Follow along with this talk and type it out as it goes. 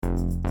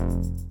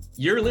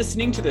You're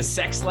listening to the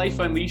Sex Life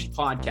Unleashed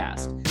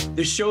podcast,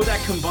 the show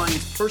that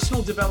combines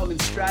personal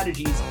development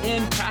strategies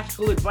and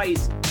practical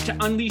advice to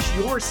unleash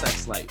your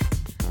sex life.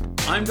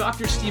 I'm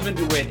Dr. Stephen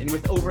DeWitt, and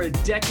with over a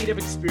decade of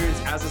experience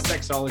as a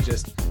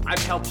sexologist,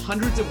 I've helped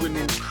hundreds of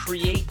women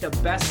create the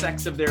best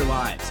sex of their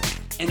lives,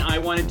 and I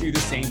want to do the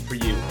same for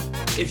you.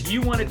 If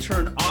you want to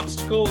turn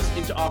obstacles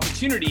into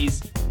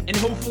opportunities and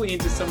hopefully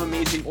into some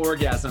amazing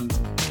orgasms,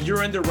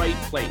 you're in the right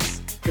place,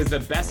 because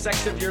the best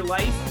sex of your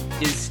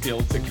life is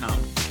still to come.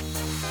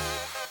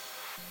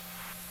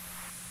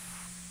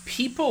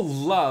 People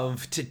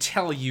love to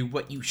tell you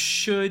what you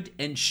should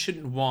and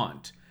shouldn't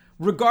want,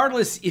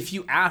 regardless if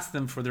you ask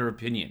them for their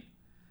opinion.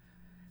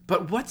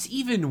 But what's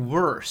even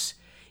worse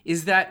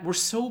is that we're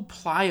so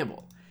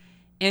pliable.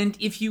 And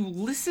if you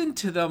listen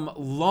to them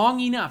long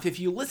enough, if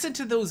you listen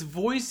to those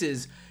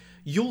voices,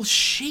 you'll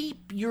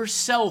shape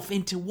yourself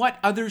into what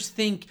others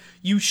think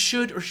you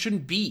should or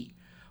shouldn't be,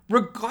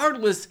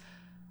 regardless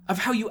of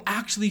how you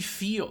actually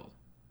feel.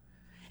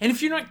 And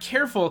if you're not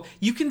careful,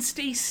 you can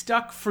stay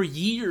stuck for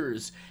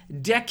years,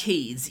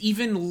 decades,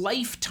 even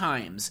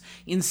lifetimes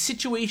in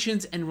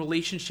situations and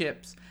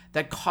relationships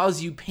that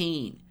cause you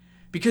pain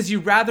because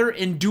you rather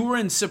endure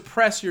and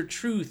suppress your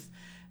truth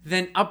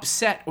than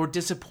upset or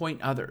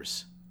disappoint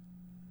others.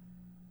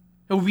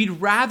 We'd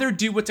rather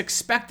do what's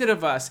expected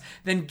of us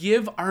than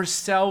give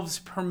ourselves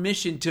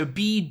permission to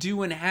be,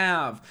 do, and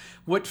have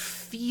what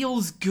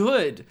feels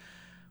good,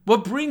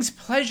 what brings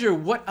pleasure,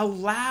 what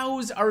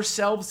allows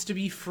ourselves to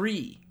be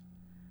free.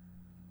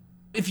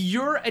 If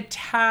you're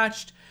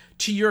attached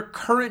to your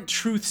current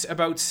truths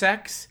about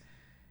sex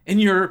and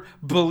your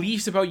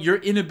beliefs about your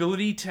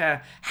inability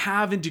to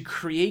have and to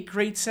create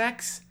great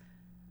sex,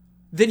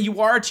 than you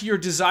are to your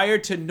desire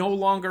to no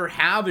longer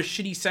have a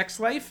shitty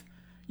sex life,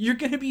 you're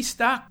going to be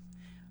stuck.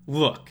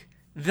 Look,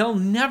 there'll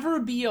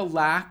never be a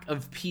lack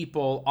of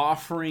people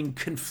offering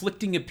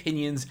conflicting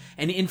opinions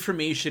and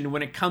information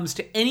when it comes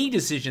to any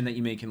decision that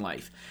you make in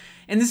life.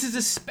 And this is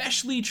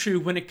especially true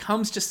when it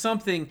comes to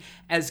something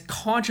as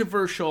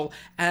controversial,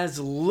 as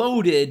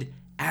loaded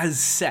as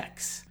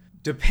sex.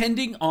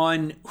 Depending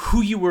on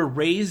who you were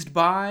raised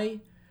by,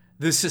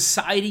 the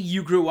society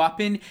you grew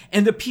up in,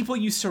 and the people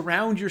you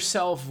surround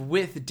yourself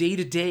with day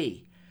to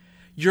day,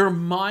 your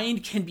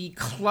mind can be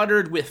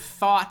cluttered with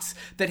thoughts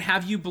that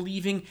have you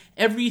believing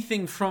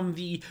everything from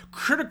the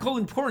critical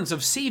importance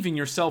of saving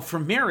yourself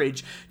from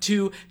marriage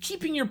to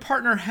keeping your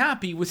partner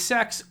happy with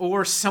sex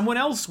or someone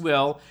else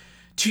will,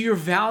 to your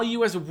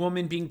value as a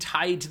woman being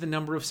tied to the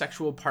number of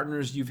sexual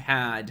partners you've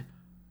had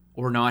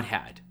or not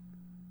had.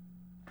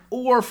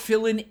 Or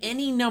fill in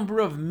any number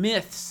of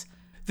myths.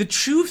 The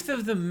truth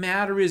of the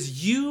matter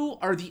is you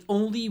are the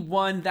only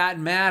one that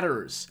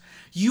matters.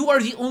 You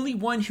are the only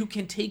one who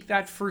can take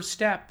that first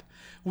step,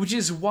 which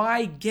is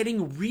why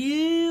getting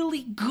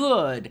really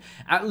good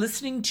at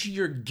listening to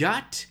your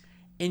gut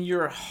and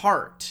your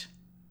heart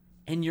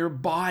and your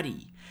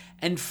body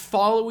and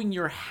following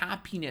your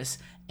happiness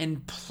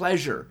and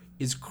pleasure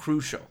is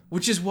crucial.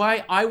 Which is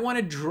why I want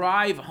to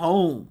drive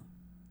home,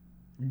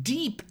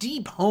 deep,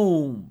 deep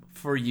home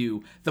for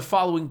you, the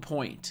following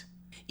point.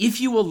 If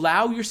you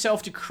allow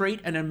yourself to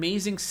create an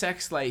amazing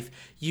sex life,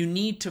 you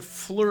need to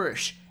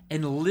flourish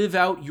and live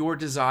out your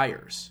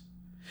desires.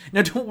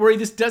 Now, don't worry,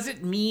 this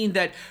doesn't mean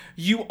that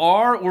you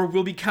are or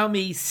will become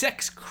a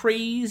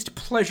sex-crazed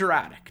pleasure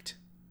addict.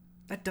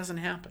 That doesn't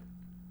happen.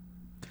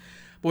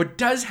 What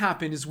does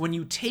happen is when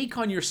you take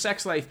on your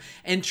sex life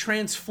and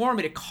transform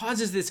it, it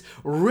causes this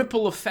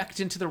ripple effect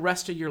into the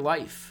rest of your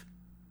life.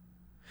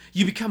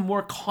 You become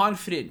more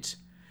confident.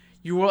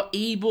 You are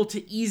able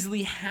to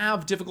easily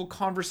have difficult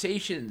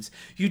conversations.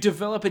 You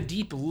develop a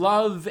deep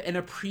love and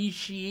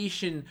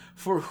appreciation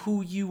for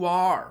who you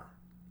are.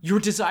 Your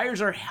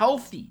desires are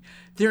healthy.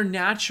 They're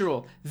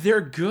natural.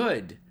 They're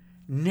good.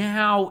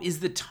 Now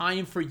is the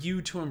time for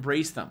you to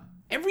embrace them.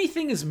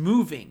 Everything is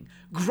moving,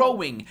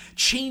 growing,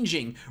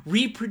 changing,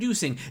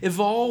 reproducing,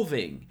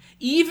 evolving.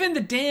 Even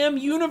the damn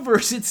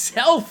universe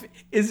itself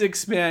is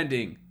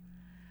expanding.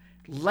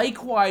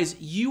 Likewise,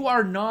 you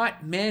are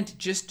not meant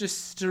just to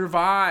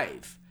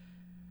survive,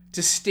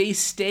 to stay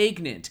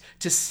stagnant,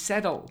 to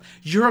settle.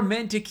 You're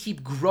meant to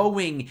keep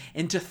growing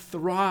and to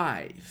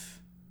thrive.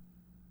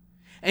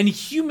 And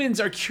humans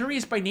are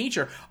curious by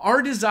nature.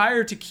 Our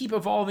desire to keep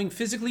evolving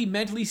physically,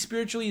 mentally,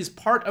 spiritually is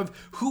part of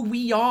who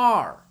we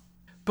are.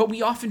 But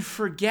we often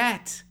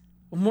forget,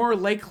 or more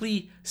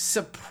likely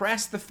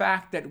suppress the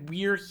fact that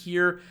we're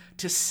here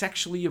to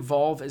sexually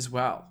evolve as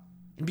well.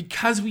 And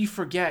because we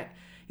forget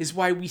is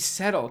why we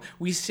settle.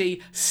 We stay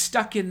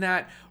stuck in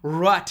that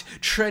rut,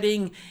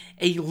 treading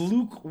a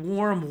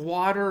lukewarm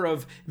water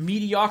of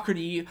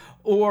mediocrity,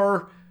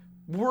 or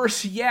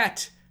worse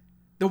yet,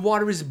 the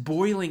water is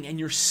boiling and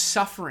you're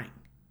suffering.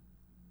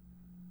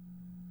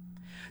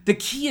 The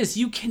key is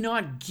you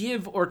cannot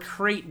give or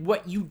create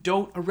what you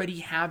don't already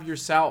have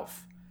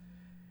yourself.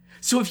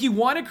 So if you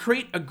want to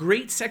create a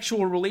great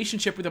sexual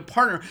relationship with a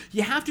partner,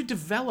 you have to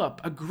develop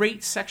a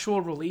great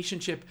sexual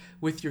relationship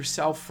with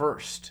yourself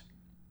first.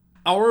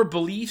 Our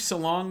beliefs,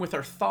 along with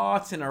our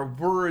thoughts and our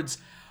words,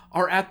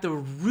 are at the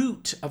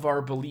root of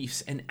our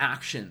beliefs and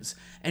actions,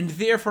 and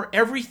therefore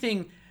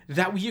everything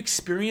that we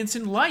experience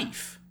in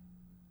life.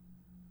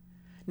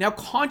 Now,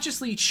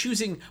 consciously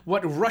choosing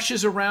what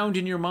rushes around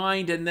in your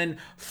mind and then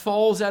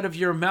falls out of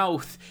your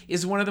mouth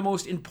is one of the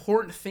most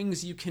important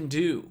things you can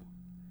do.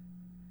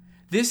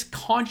 This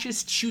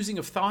conscious choosing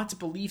of thoughts,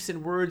 beliefs,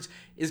 and words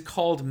is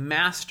called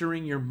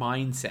mastering your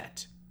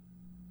mindset.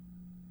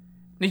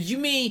 Now, you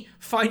may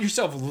find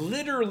yourself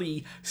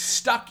literally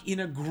stuck in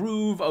a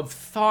groove of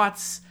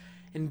thoughts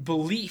and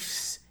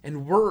beliefs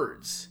and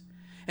words.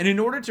 And in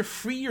order to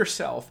free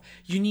yourself,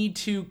 you need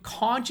to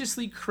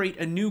consciously create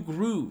a new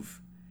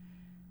groove.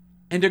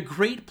 And a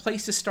great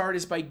place to start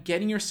is by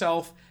getting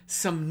yourself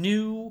some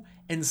new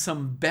and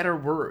some better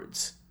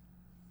words.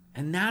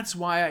 And that's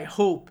why I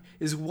hope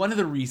is one of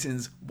the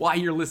reasons why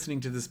you're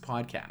listening to this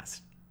podcast.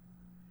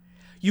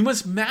 You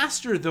must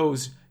master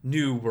those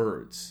new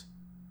words.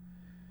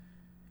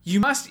 You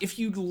must, if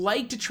you'd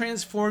like to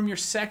transform your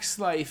sex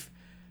life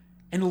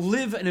and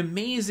live an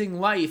amazing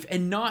life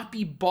and not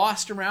be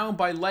bossed around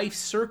by life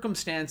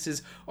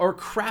circumstances or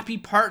crappy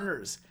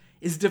partners,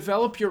 is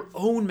develop your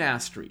own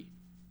mastery.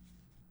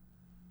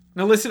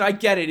 Now listen, I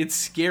get it. It's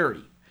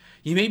scary.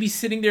 You may be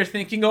sitting there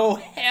thinking, oh,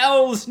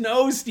 hells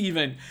no,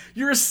 Stephen.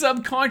 Your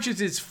subconscious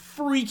is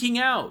freaking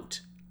out.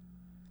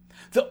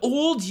 The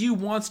old you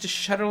wants to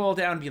shut it all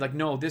down and be like,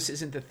 no, this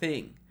isn't the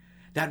thing.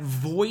 That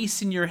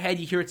voice in your head,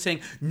 you hear it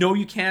saying, no,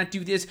 you can't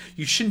do this.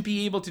 You shouldn't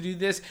be able to do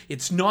this.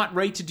 It's not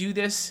right to do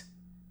this.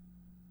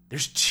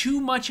 There's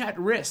too much at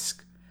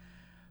risk.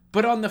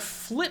 But on the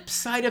flip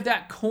side of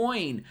that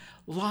coin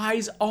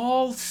lies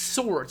all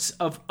sorts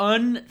of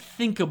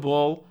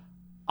unthinkable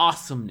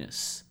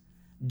awesomeness,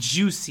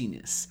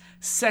 juiciness,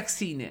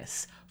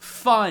 sexiness,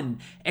 fun,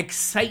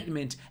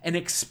 excitement, and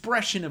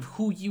expression of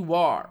who you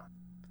are.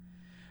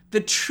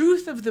 The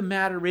truth of the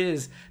matter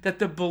is that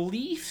the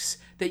beliefs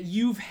that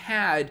you've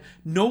had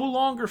no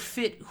longer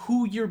fit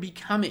who you're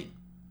becoming.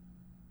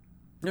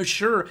 Now,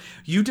 sure,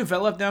 you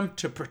develop them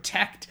to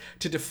protect,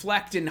 to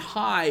deflect, and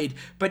hide,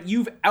 but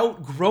you've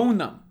outgrown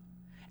them.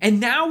 And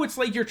now it's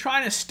like you're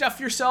trying to stuff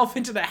yourself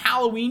into the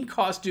Halloween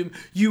costume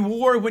you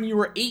wore when you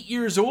were 8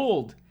 years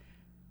old.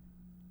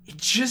 It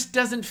just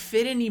doesn't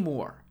fit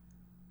anymore.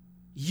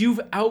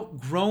 You've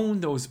outgrown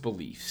those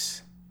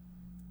beliefs.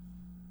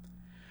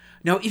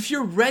 Now, if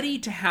you're ready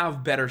to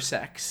have better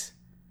sex,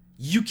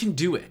 you can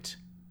do it.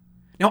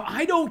 Now,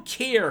 I don't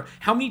care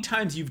how many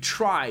times you've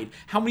tried,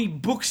 how many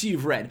books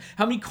you've read,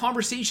 how many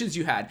conversations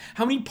you had,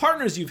 how many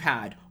partners you've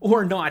had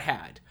or not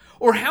had,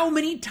 or how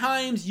many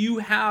times you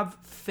have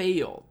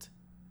failed.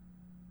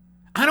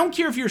 I don't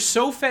care if you're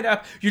so fed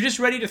up, you're just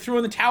ready to throw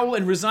in the towel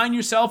and resign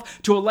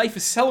yourself to a life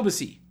of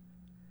celibacy.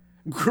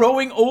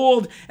 Growing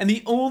old and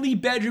the only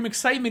bedroom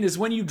excitement is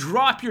when you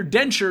drop your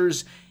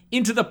dentures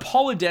into the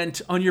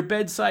polydent on your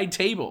bedside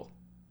table.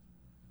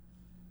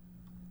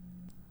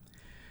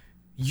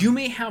 You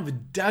may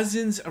have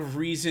dozens of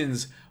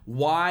reasons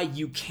why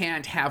you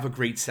can't have a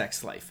great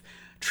sex life.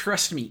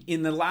 Trust me,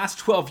 in the last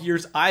 12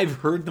 years, I've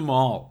heard them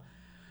all.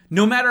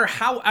 No matter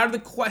how out of the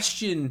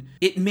question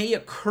it may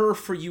occur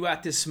for you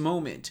at this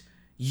moment,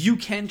 you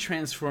can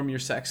transform your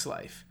sex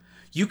life.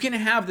 You can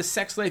have the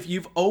sex life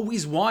you've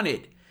always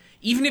wanted.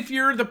 Even if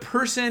you're the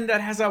person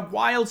that has a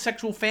wild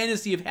sexual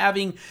fantasy of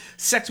having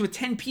sex with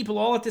 10 people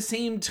all at the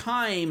same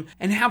time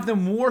and have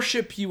them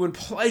worship you and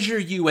pleasure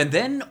you and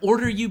then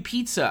order you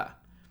pizza.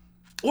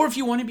 Or if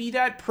you want to be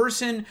that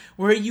person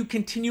where you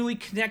continually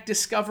connect,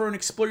 discover, and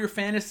explore your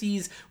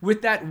fantasies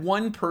with that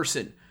one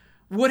person.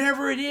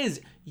 Whatever it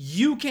is,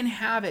 you can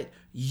have it,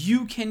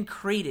 you can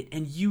create it,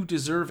 and you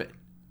deserve it.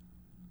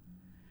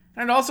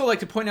 And I'd also like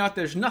to point out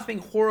there's nothing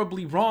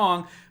horribly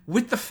wrong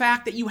with the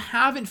fact that you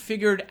haven't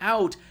figured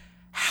out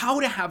how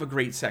to have a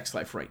great sex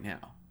life right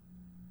now.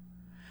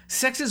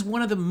 Sex is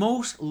one of the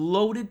most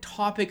loaded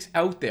topics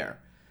out there.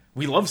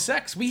 We love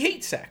sex. We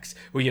hate sex.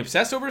 We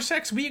obsess over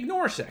sex. We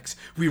ignore sex.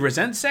 We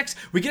resent sex.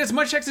 We get as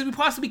much sex as we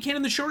possibly can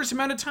in the shortest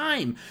amount of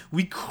time.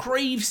 We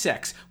crave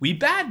sex. We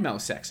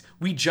badmouth sex.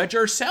 We judge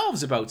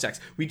ourselves about sex.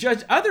 We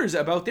judge others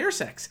about their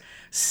sex.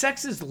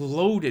 Sex is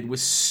loaded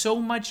with so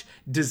much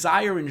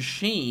desire and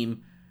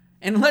shame.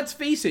 And let's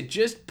face it,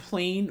 just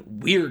plain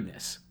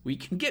weirdness. We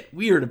can get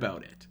weird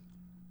about it.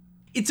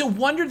 It's a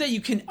wonder that you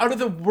can utter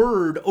the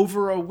word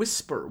over a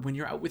whisper when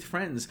you're out with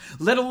friends,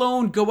 let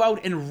alone go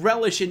out and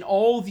relish in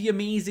all the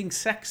amazing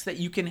sex that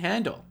you can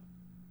handle.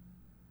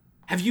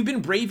 Have you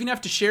been brave enough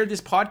to share this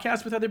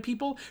podcast with other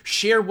people?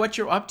 Share what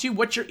you're up to,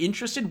 what you're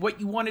interested, what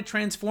you want to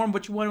transform,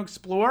 what you want to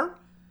explore?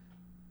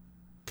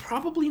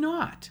 Probably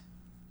not.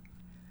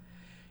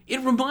 It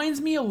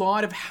reminds me a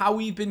lot of how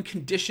we've been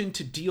conditioned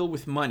to deal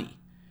with money.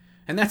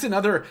 And that's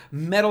another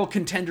medal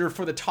contender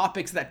for the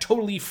topics that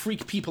totally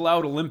freak people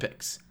out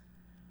Olympics.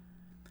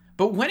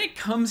 But when it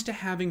comes to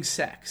having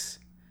sex,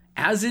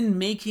 as in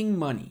making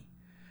money,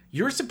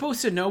 you're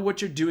supposed to know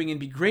what you're doing and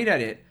be great at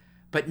it,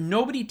 but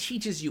nobody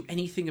teaches you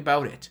anything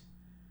about it.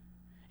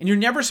 And you're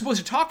never supposed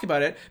to talk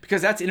about it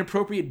because that's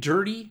inappropriate,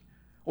 dirty,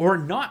 or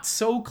not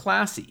so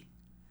classy.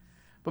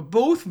 But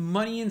both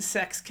money and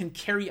sex can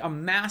carry a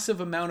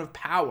massive amount of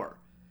power.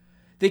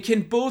 They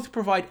can both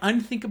provide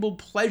unthinkable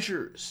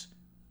pleasures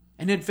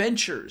and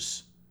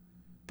adventures,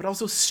 but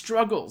also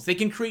struggles. They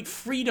can create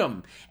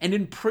freedom and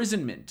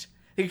imprisonment.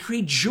 They can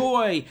create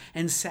joy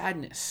and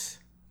sadness.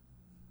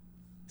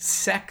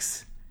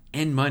 Sex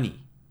and money.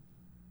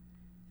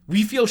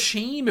 We feel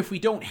shame if we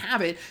don't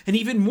have it, and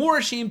even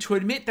more shame to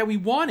admit that we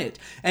want it.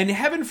 And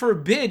heaven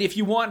forbid if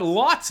you want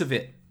lots of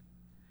it.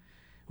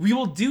 We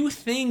will do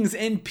things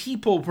and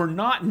people we're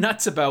not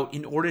nuts about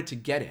in order to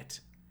get it,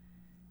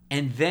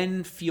 and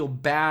then feel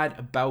bad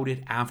about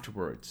it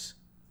afterwards.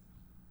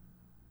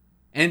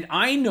 And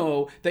I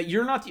know that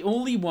you're not the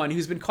only one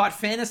who's been caught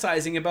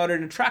fantasizing about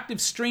an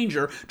attractive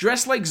stranger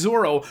dressed like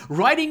Zorro,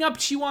 riding up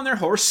to you on their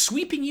horse,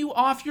 sweeping you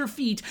off your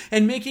feet,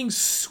 and making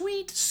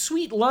sweet,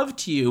 sweet love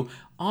to you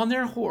on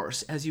their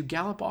horse as you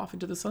gallop off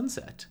into the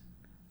sunset.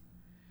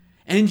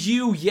 And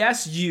you,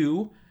 yes,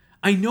 you,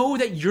 I know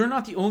that you're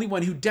not the only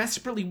one who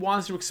desperately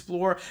wants to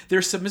explore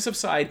their submissive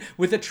side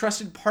with a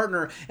trusted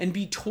partner and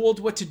be told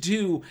what to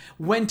do,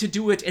 when to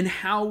do it, and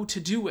how to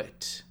do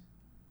it.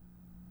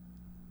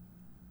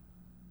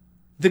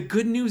 The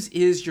good news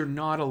is you're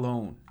not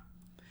alone.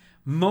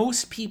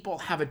 Most people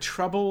have a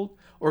troubled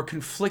or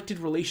conflicted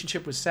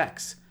relationship with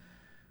sex.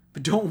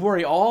 But don't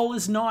worry, all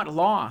is not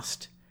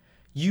lost.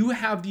 You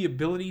have the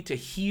ability to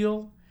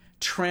heal,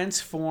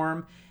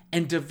 transform,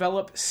 and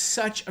develop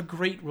such a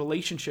great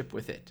relationship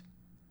with it.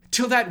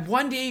 Till that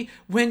one day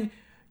when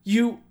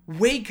you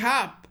wake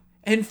up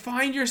and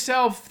find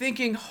yourself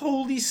thinking,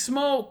 holy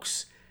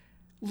smokes,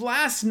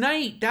 last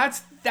night,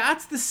 that's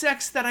the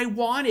sex that I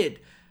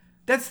wanted.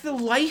 That's the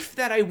life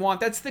that I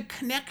want. That's the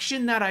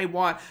connection that I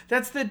want.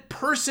 That's the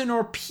person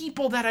or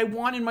people that I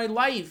want in my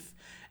life.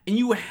 And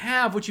you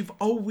have what you've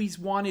always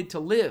wanted to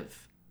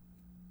live.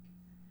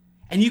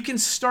 And you can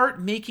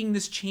start making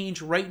this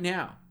change right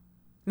now.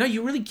 No,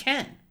 you really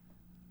can.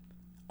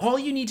 All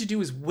you need to do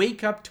is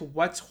wake up to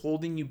what's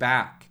holding you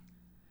back.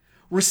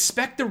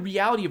 Respect the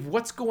reality of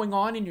what's going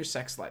on in your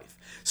sex life.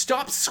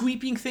 Stop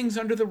sweeping things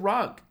under the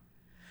rug.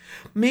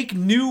 Make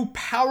new,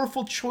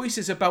 powerful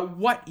choices about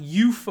what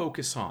you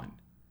focus on.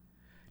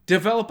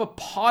 Develop a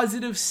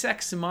positive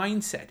sex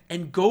mindset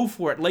and go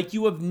for it like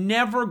you have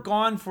never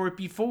gone for it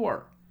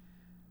before.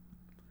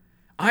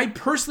 I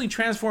personally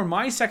transformed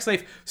my sex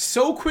life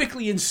so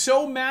quickly and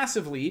so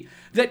massively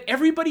that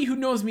everybody who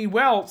knows me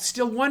well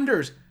still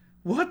wonders,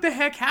 what the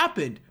heck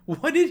happened?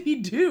 What did he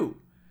do?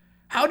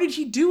 How did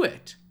he do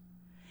it?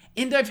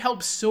 And I've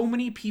helped so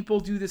many people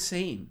do the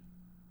same.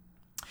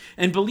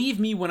 And believe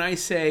me when I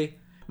say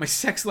my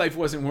sex life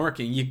wasn't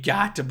working, you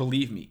got to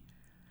believe me.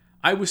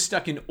 I was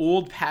stuck in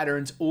old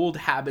patterns, old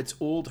habits,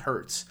 old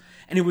hurts.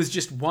 And it was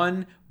just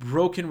one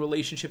broken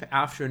relationship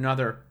after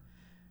another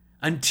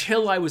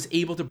until I was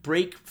able to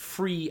break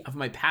free of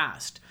my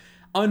past,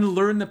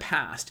 unlearn the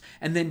past,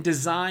 and then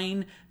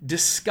design,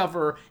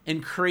 discover,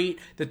 and create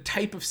the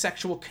type of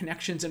sexual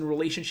connections and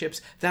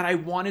relationships that I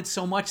wanted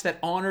so much that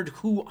honored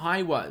who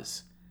I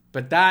was.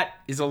 But that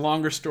is a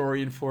longer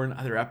story and for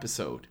another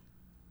episode.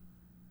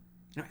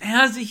 Now,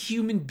 as a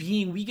human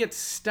being, we get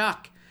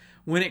stuck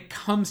when it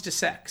comes to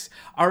sex.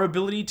 Our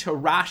ability to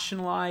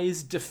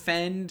rationalize,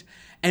 defend,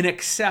 and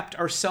accept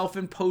our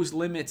self-imposed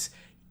limits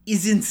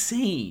is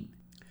insane.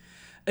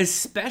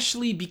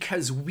 Especially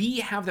because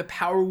we have the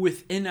power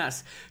within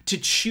us to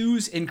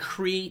choose and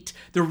create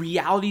the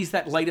realities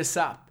that light us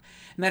up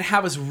and that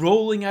have us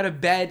rolling out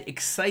of bed,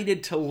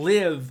 excited to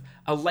live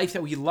a life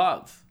that we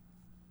love.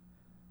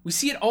 We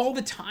see it all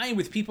the time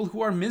with people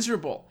who are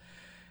miserable.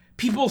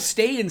 People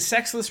stay in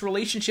sexless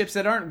relationships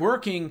that aren't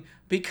working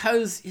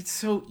because it's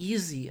so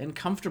easy and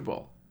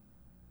comfortable.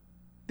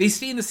 They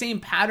stay in the same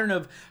pattern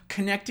of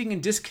connecting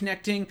and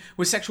disconnecting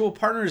with sexual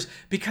partners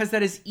because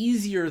that is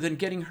easier than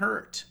getting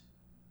hurt.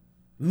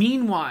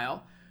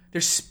 Meanwhile,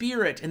 their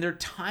spirit and their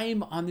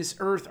time on this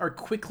earth are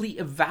quickly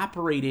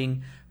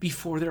evaporating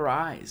before their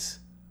eyes.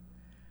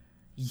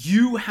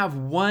 You have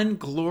one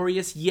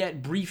glorious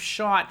yet brief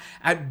shot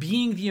at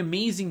being the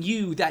amazing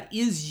you that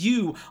is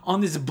you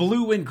on this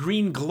blue and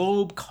green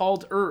globe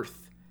called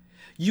Earth.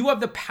 You have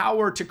the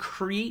power to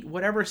create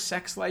whatever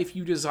sex life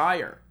you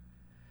desire.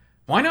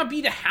 Why not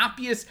be the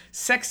happiest,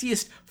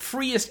 sexiest,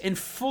 freest, and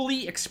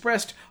fully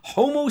expressed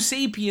Homo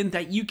sapien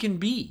that you can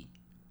be?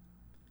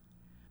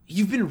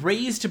 You've been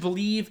raised to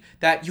believe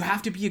that you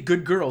have to be a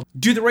good girl,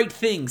 do the right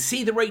things,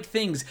 say the right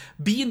things,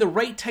 be in the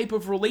right type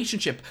of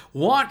relationship,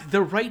 want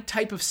the right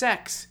type of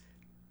sex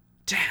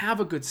to have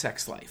a good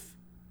sex life.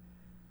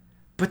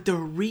 But the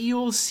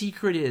real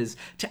secret is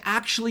to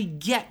actually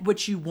get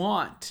what you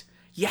want.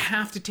 You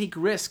have to take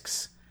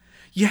risks.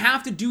 You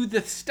have to do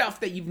the stuff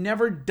that you've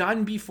never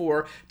done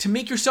before to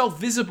make yourself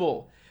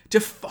visible, to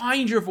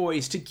find your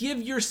voice, to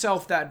give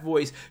yourself that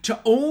voice, to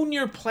own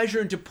your pleasure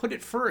and to put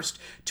it first,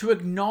 to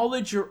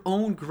acknowledge your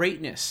own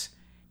greatness,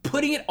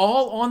 putting it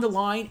all on the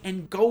line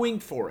and going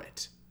for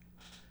it.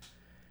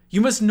 You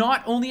must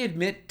not only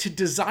admit to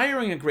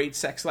desiring a great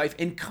sex life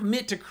and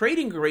commit to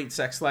creating a great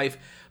sex life,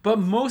 but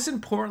most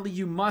importantly,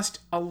 you must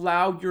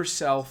allow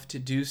yourself to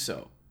do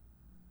so.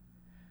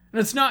 And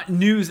it's not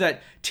news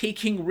that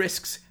taking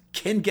risks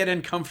can get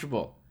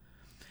uncomfortable.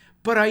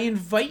 But I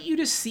invite you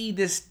to see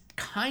this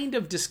kind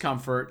of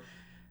discomfort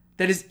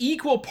that is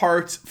equal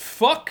parts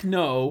fuck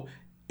no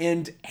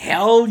and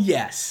hell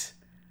yes.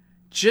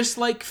 Just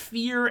like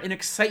fear and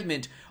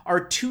excitement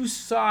are two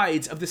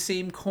sides of the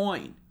same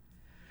coin.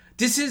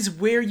 This is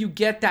where you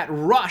get that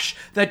rush,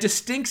 that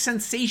distinct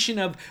sensation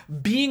of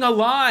being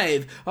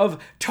alive,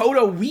 of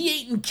Toto, we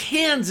ain't in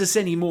Kansas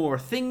anymore.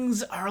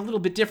 Things are a little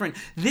bit different.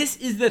 This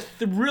is the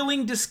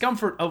thrilling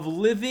discomfort of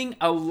living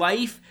a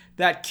life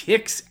that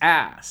kicks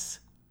ass.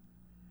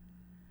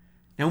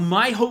 Now,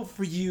 my hope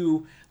for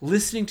you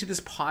listening to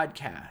this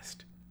podcast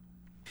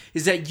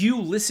is that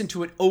you listen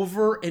to it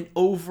over and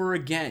over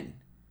again,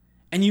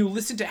 and you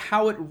listen to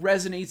how it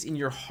resonates in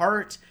your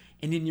heart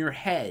and in your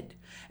head,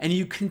 and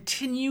you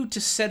continue to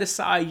set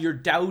aside your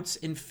doubts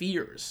and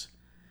fears.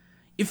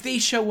 If they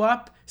show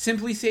up,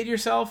 simply say to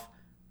yourself,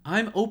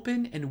 I'm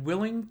open and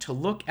willing to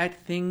look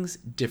at things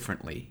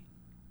differently.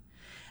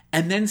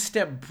 And then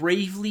step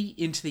bravely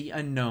into the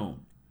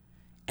unknown,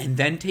 and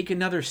then take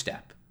another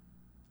step,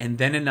 and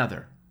then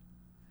another.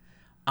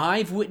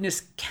 I've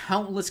witnessed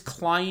countless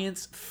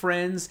clients,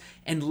 friends,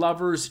 and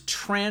lovers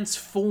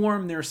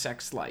transform their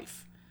sex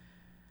life.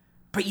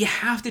 But you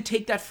have to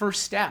take that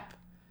first step.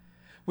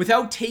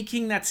 Without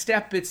taking that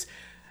step, it's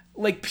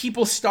like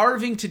people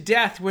starving to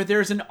death where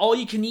there's an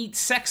all-you-can-eat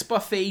sex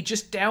buffet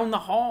just down the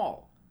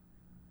hall.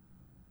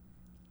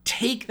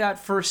 Take that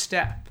first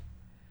step.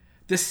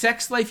 The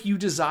sex life you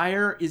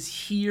desire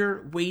is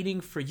here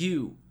waiting for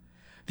you.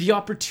 The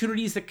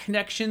opportunities, the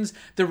connections,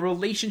 the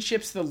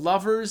relationships, the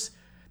lovers,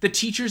 the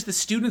teachers, the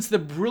students, the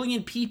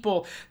brilliant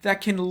people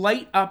that can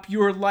light up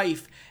your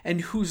life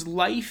and whose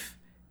life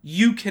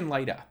you can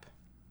light up.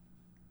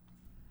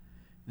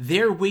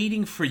 They're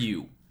waiting for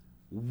you.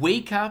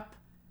 Wake up,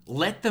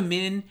 let them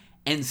in,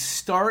 and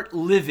start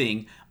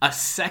living a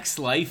sex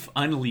life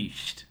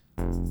unleashed.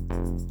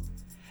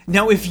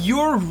 Now, if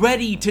you're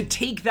ready to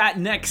take that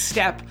next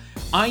step,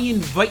 I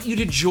invite you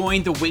to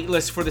join the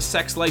waitlist for the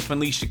Sex Life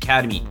Unleashed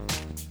Academy.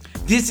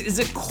 This is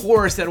a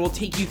course that will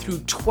take you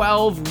through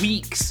 12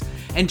 weeks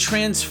and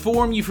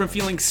transform you from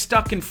feeling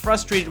stuck and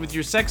frustrated with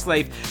your sex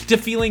life to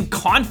feeling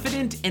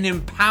confident and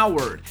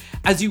empowered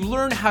as you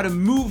learn how to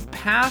move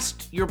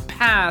past your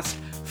past,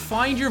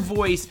 find your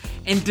voice,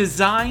 and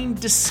design,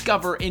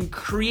 discover, and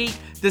create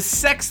the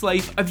sex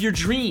life of your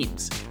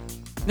dreams.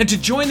 Now,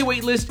 to join the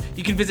waitlist,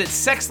 you can visit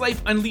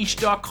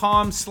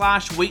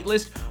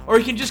sexlifeunleashed.com/waitlist, or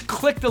you can just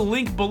click the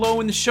link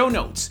below in the show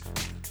notes.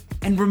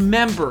 And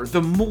remember,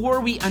 the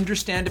more we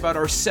understand about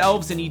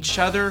ourselves and each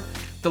other,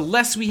 the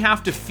less we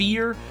have to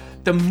fear,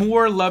 the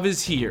more love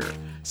is here.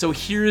 So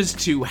here's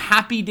to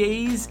happy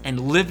days and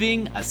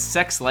living a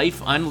sex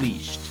life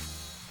unleashed.